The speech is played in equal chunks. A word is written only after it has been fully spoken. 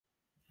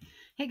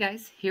Hey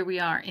guys, here we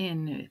are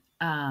in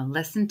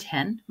lesson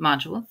 10,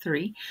 module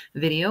 3,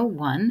 video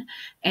 1,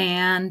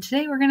 and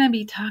today we're going to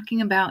be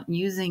talking about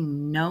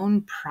using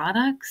known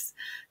products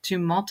to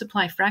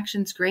multiply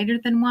fractions greater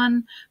than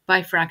 1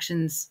 by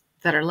fractions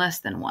that are less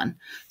than 1.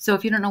 So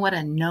if you don't know what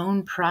a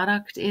known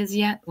product is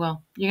yet,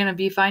 well, you're going to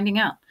be finding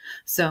out.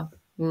 So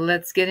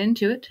let's get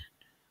into it.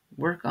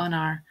 Work on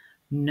our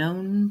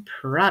known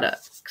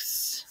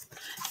products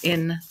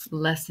in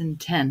lesson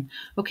 10.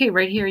 Okay,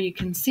 right here you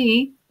can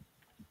see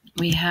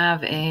we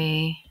have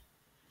a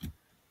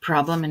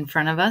problem in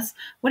front of us.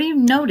 What do you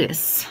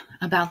notice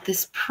about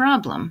this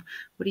problem?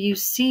 What do you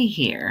see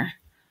here?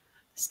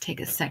 Let's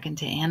take a second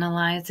to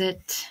analyze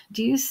it.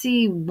 Do you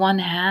see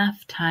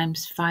 1/2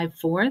 times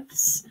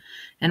 5/4?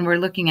 And we're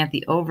looking at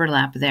the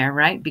overlap there,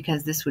 right?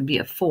 Because this would be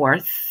a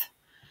fourth,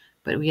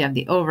 but we have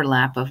the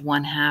overlap of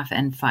 1/2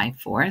 and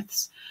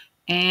 5/4.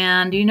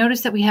 And you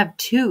notice that we have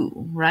 2,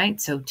 right?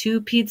 So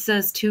 2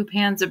 pizzas, 2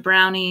 pans of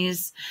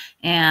brownies,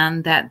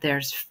 and that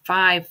there's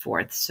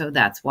 5/4. So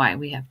that's why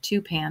we have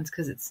 2 pans,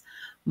 because it's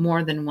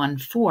more than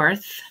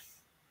 1/4.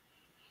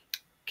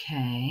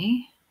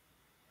 Okay.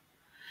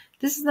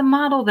 This is the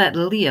model that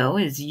Leo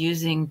is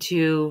using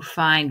to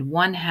find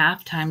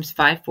 1/2 times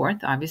 5/4,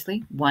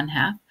 obviously,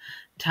 1/2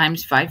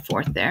 times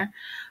 5/4 there.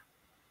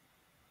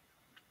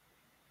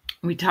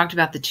 We talked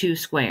about the 2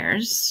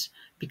 squares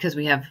because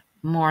we have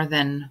more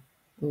than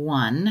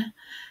 1.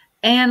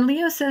 And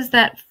Leo says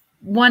that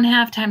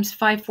 1/2 times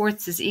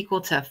 5/4 is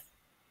equal to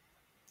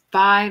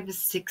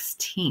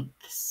 5/16.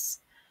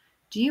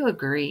 Do you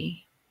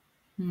agree?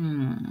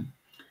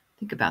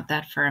 Think about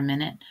that for a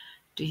minute.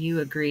 Do you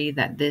agree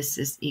that this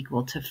is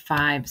equal to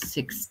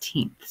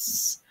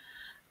 5/16?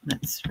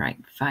 Let's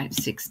write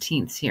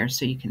 5/16 here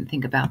so you can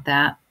think about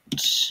that.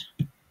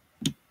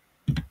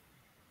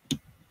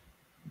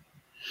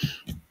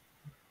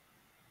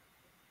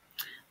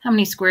 How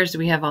many squares do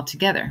we have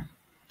altogether?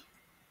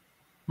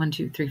 1,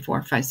 2, 3,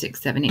 4, 5,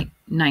 6, 7, 8,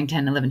 9,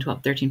 10, 11,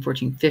 12, 13,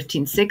 14,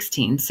 15,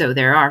 16. So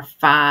there are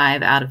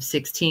 5 out of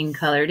 16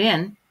 colored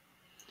in.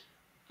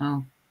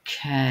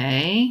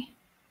 Okay.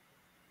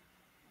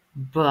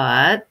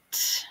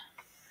 But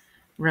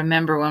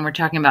remember, when we're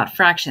talking about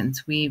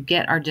fractions, we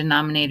get our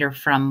denominator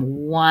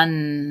from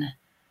one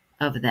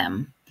of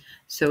them.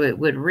 So it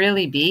would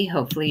really be,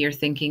 hopefully you're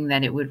thinking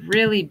that it would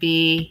really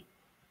be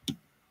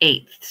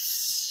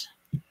eighths.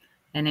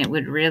 And it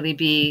would really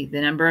be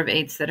the number of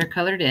eighths that are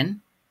colored in,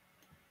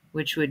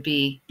 which would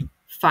be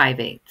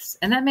 5/8.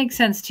 And that makes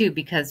sense too,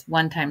 because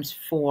 1 times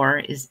 4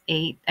 is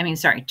 8.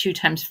 2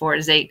 times 4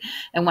 is 8,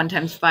 and 1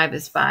 times 5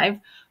 is 5,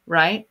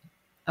 right?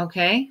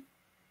 Okay.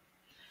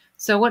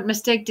 So what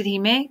mistake did he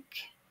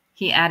make?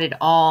 He added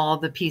all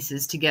the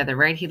pieces together,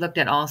 right? He looked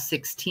at all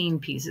 16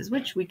 pieces,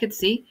 which we could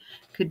see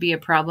could be a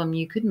problem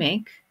you could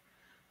make.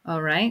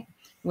 All right.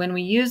 When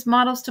we use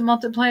models to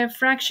multiply a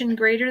fraction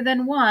greater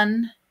than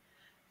 1,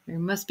 we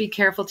must be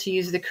careful to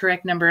use the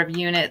correct number of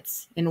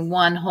units in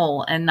one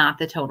whole and not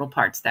the total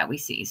parts that we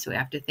see. So we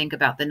have to think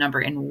about the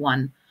number in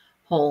one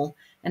whole.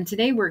 And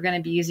today we're going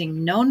to be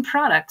using known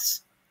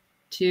products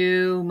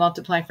to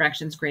multiply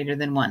fractions greater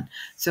than 1.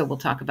 So we'll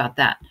talk about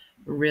that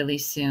really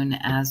soon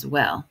as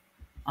well.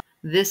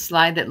 This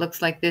slide that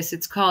looks like this,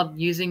 it's called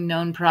using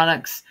known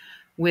products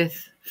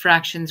with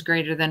fractions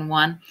greater than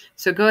 1.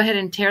 So go ahead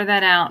and tear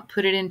that out,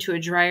 put it into a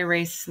dry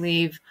erase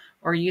sleeve,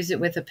 or use it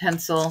with a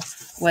pencil,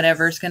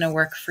 whatever's going to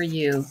work for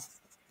you.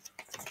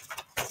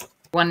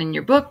 One in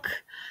your book,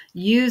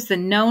 use the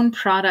known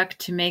product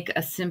to make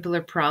a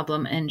simpler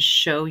problem and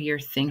show your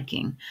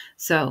thinking.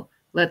 So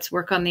let's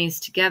work on these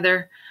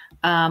together.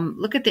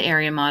 Look at the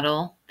area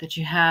model that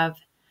you have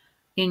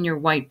in your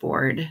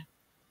whiteboard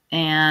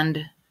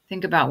and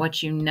think about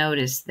what you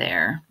notice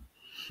there.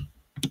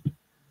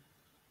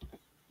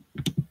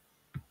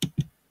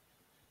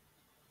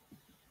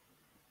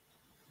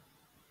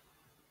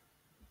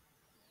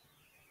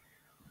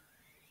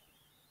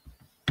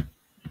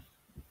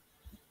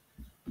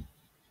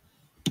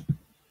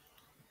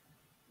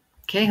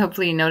 Okay,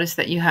 hopefully you notice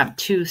that you have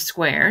 2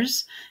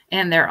 squares,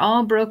 and they're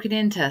all broken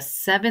into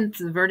sevenths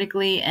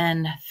vertically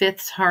and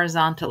fifths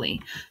horizontally.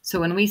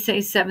 So when we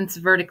say sevenths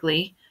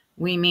vertically,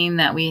 we mean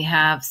that we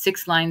have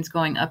 6 lines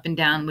going up and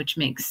down, which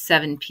makes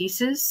 7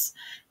 pieces.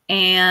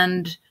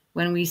 And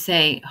when we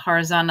say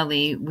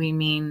horizontally, we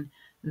mean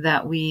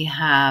that we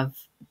have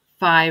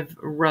 5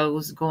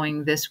 rows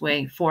going this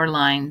way, 4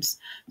 lines.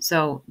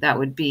 So that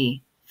would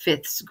be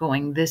fifths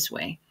going this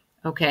way.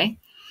 Okay,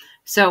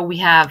 so we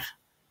have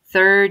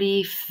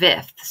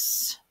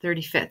 35ths.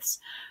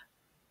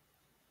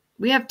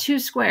 We have 2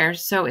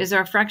 squares, so is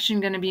our fraction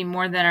going to be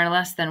more than or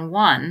less than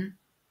 1?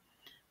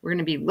 We're going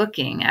to be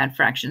looking at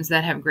fractions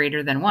that have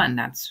greater than 1.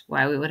 That's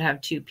why we would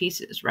have 2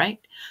 pieces, right?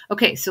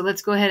 Okay, so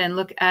let's go ahead and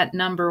look at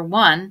number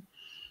 1.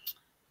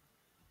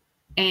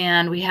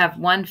 And we have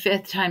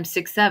 1/5 times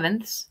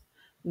 6/7,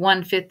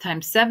 1/5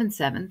 times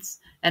 7/7,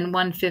 and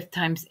 1/5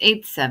 times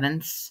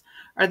 8/7.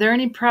 Are there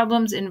any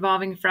problems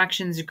involving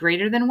fractions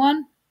greater than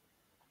 1?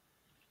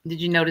 Did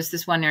you notice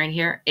this one right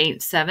here?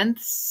 8/7?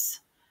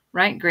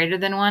 right? Greater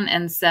than 1,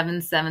 and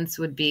 7/7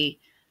 would be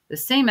the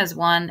same as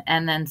 1,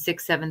 and then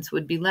 6/7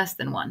 would be less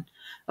than 1.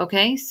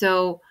 Okay,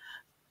 so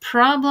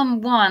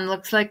problem 1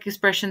 looks like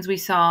expressions we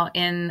saw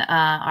in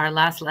our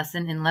last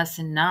lesson, in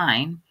lesson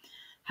 9.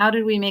 How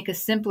did we make a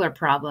simpler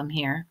problem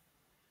here?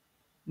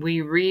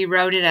 We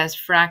rewrote it as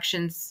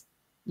fractions,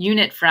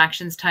 unit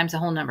fractions times a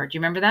whole number. Do you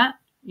remember that?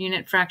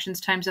 Unit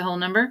fractions times a whole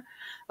number.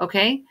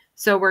 Okay,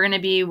 so we're going to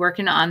be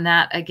working on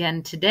that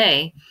again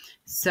today.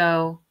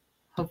 So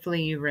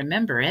hopefully you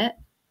remember it.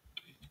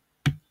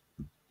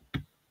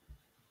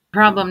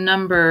 Problem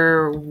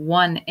number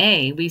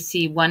 1A, we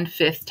see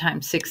 1/5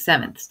 times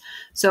 6/7.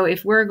 So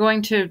if we're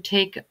going to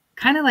take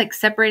kind of like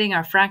separating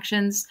our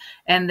fractions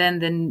and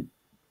then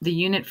the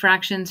unit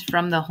fractions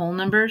from the whole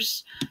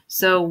numbers.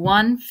 So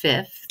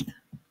 1/5.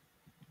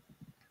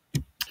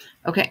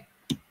 Okay.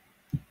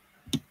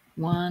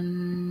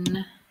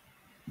 1/5.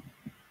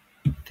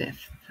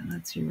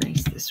 Let's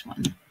erase this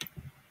one.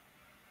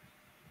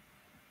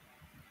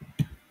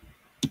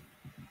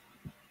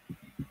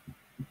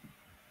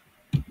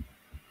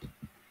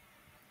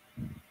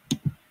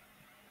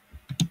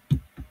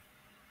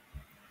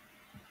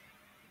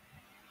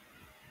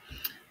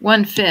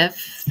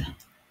 One-fifth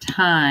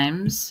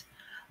times,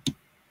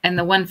 and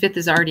the 1/5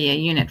 is already a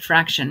unit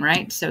fraction,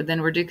 right? So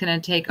then we're just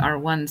going to take our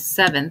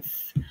 1/7,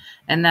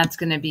 and that's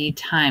going to be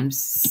times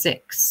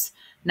 6.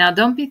 Now,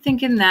 don't be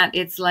thinking that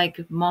it's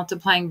like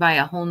multiplying by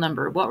a whole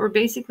number. What we're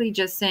basically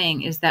just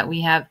saying is that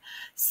we have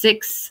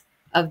 6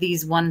 of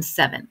these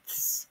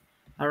 1/7.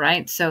 All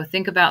right, so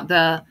think about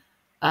the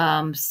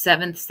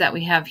sevenths that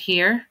we have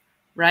here,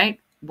 right?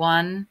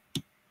 1,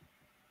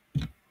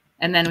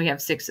 and then we have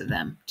 6 of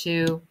them.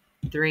 2,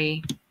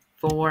 3,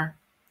 4,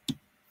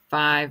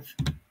 5,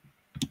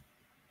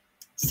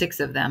 6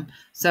 of them.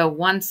 So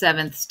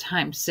 1/7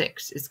 times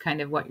 6 is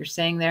kind of what you're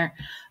saying there.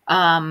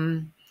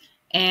 And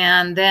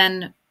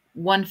then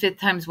 1/5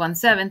 times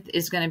 1/7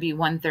 is going to be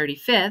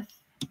 1/35.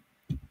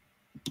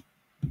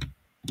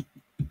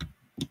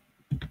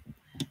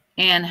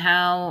 And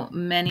how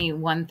many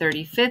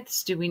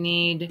 1/35 do we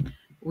need?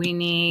 We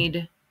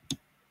need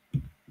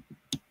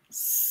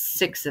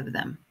 6 of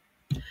them.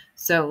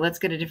 So let's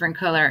get a different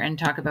color and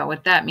talk about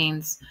what that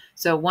means.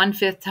 So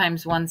 1/5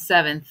 times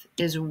 1/7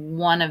 is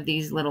one of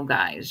these little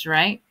guys,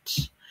 right?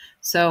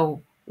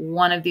 So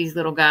one of these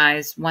little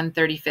guys,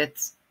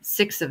 1/35,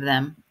 6 of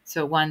them.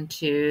 So 1,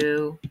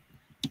 2,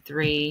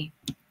 3,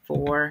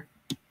 4,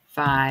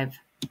 5,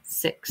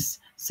 6.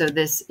 So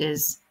this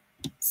is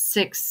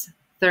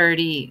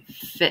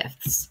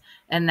 6/35,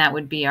 and that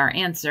would be our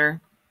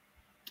answer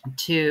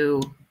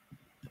to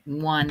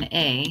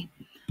 1A,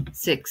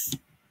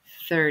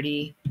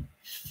 6/35.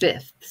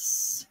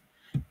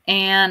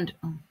 And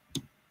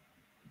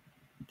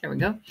there we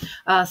go,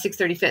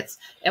 6/35.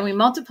 And we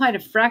multiplied a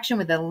fraction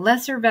with a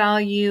lesser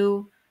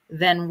value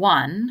than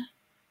 1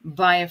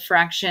 by a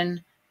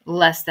fraction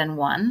less than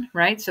 1,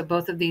 right? So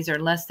both of these are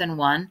less than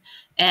 1.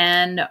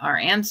 And our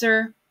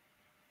answer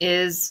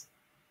is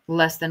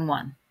less than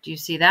 1. Do you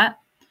see that?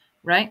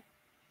 Right?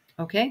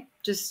 Okay,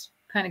 just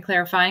kind of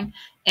clarifying.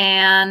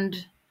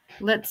 And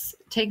let's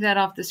take that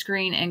off the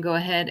screen and go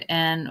ahead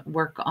and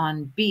work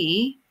on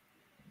B.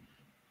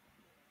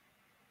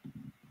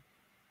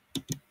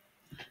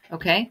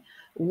 Okay,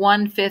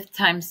 1/5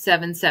 times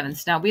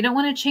 7/7. Now, we don't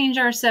want to change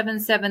our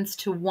 7/7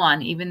 to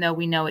 1, even though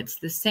we know it's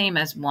the same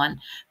as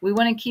 1. We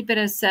want to keep it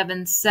as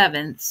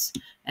 7/7,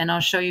 and I'll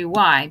show you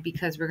why.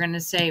 Because we're going to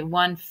say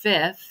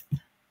 1/5,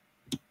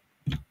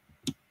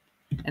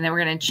 and then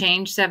we're going to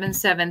change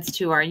 7/7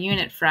 to our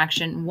unit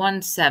fraction,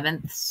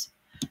 1/7.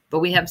 But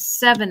we have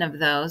 7 of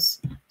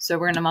those, so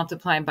we're going to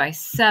multiply by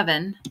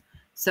 7.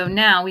 So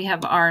now we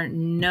have our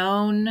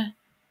known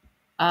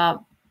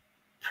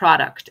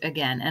product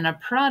again. And a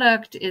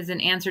product is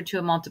an answer to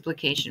a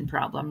multiplication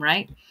problem,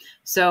 right?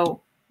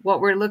 So what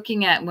we're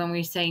looking at when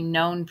we say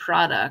known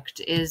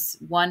product is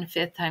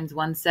 1/5 times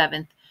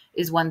 1/7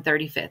 is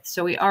 1/35.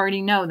 So we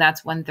already know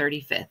that's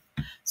 1/35.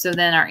 So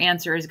then our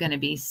answer is going to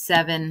be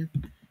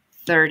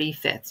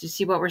 7/35. You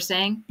see what we're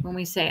saying when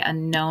we say a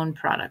known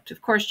product?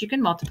 Of course, you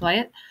can multiply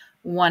it.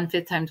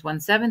 1/5 times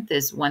 1/7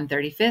 is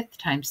 1/35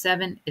 times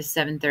 7 is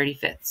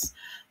 7/35.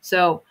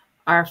 So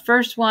our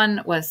first one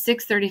was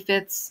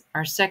 6/35.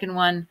 Our second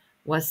one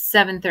was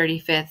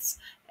 7/35.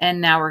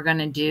 And now we're going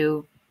to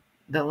do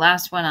the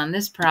last one on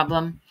this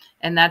problem,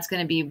 and that's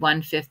going to be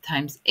 1/5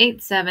 times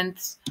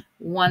 8/7.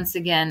 Once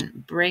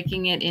again,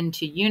 breaking it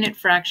into unit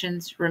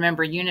fractions.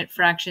 Remember, unit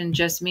fraction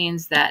just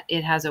means that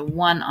it has a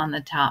 1 on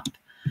the top,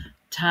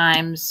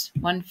 times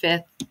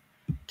 1/5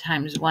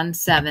 times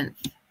 1/7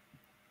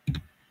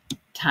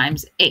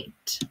 times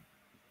 8.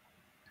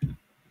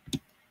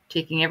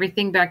 Taking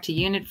everything back to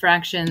unit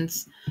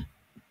fractions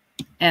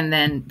and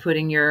then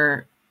putting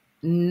your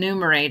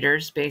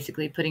numerators,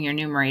 basically putting your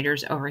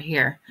numerators over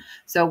here.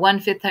 So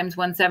 1/5 times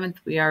 1/7,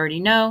 we already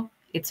know.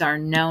 It's our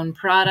known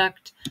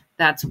product.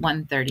 That's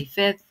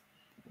 1/35.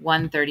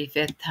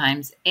 1/35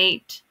 times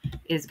 8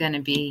 is going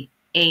to be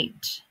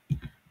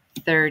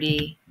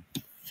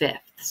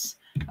 8/35.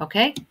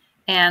 Okay?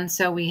 And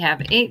so we have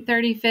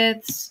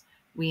 8/35,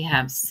 we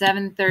have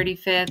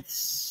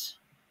 7/35.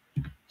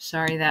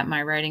 Sorry that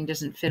my writing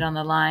doesn't fit on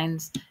the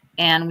lines.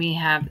 And we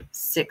have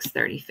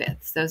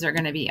 6/35. Those are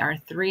going to be our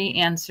three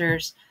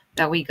answers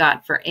that we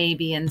got for A,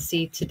 B, and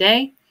C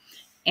today.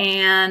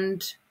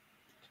 And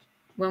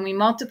when we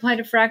multiplied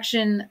a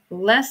fraction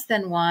less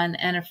than 1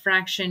 and a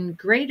fraction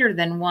greater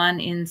than 1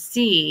 in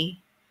C,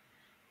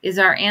 is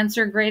our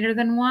answer greater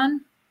than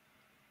 1?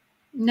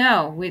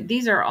 No,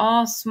 these are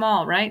all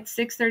small, right?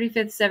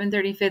 6/35,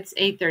 7/35,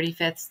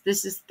 8/35.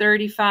 This is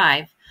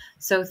 35.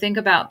 So think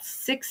about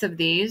 6 of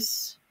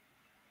these,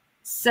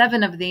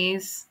 7 of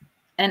these,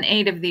 and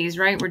 8 of these,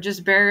 right? We're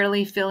just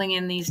barely filling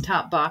in these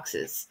top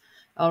boxes.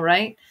 All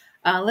right.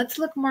 Let's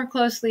look more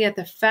closely at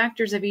the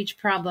factors of each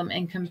problem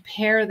and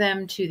compare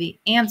them to the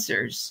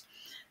answers.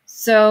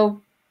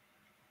 So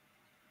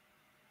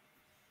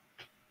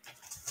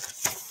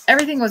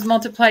everything was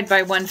multiplied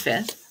by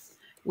 1/5.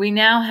 We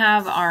now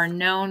have our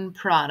known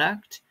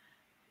product,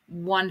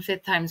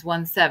 1/5 times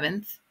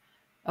 1/7.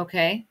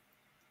 Okay.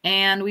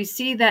 And we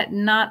see that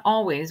not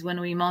always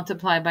when we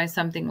multiply by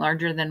something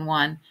larger than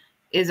 1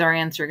 is our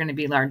answer going to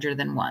be larger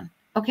than 1.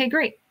 Okay,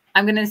 great.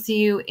 I'm going to see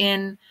you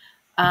in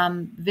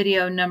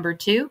video number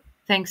 2.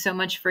 Thanks so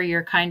much for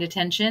your kind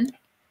attention.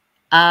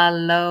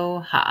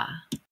 Aloha.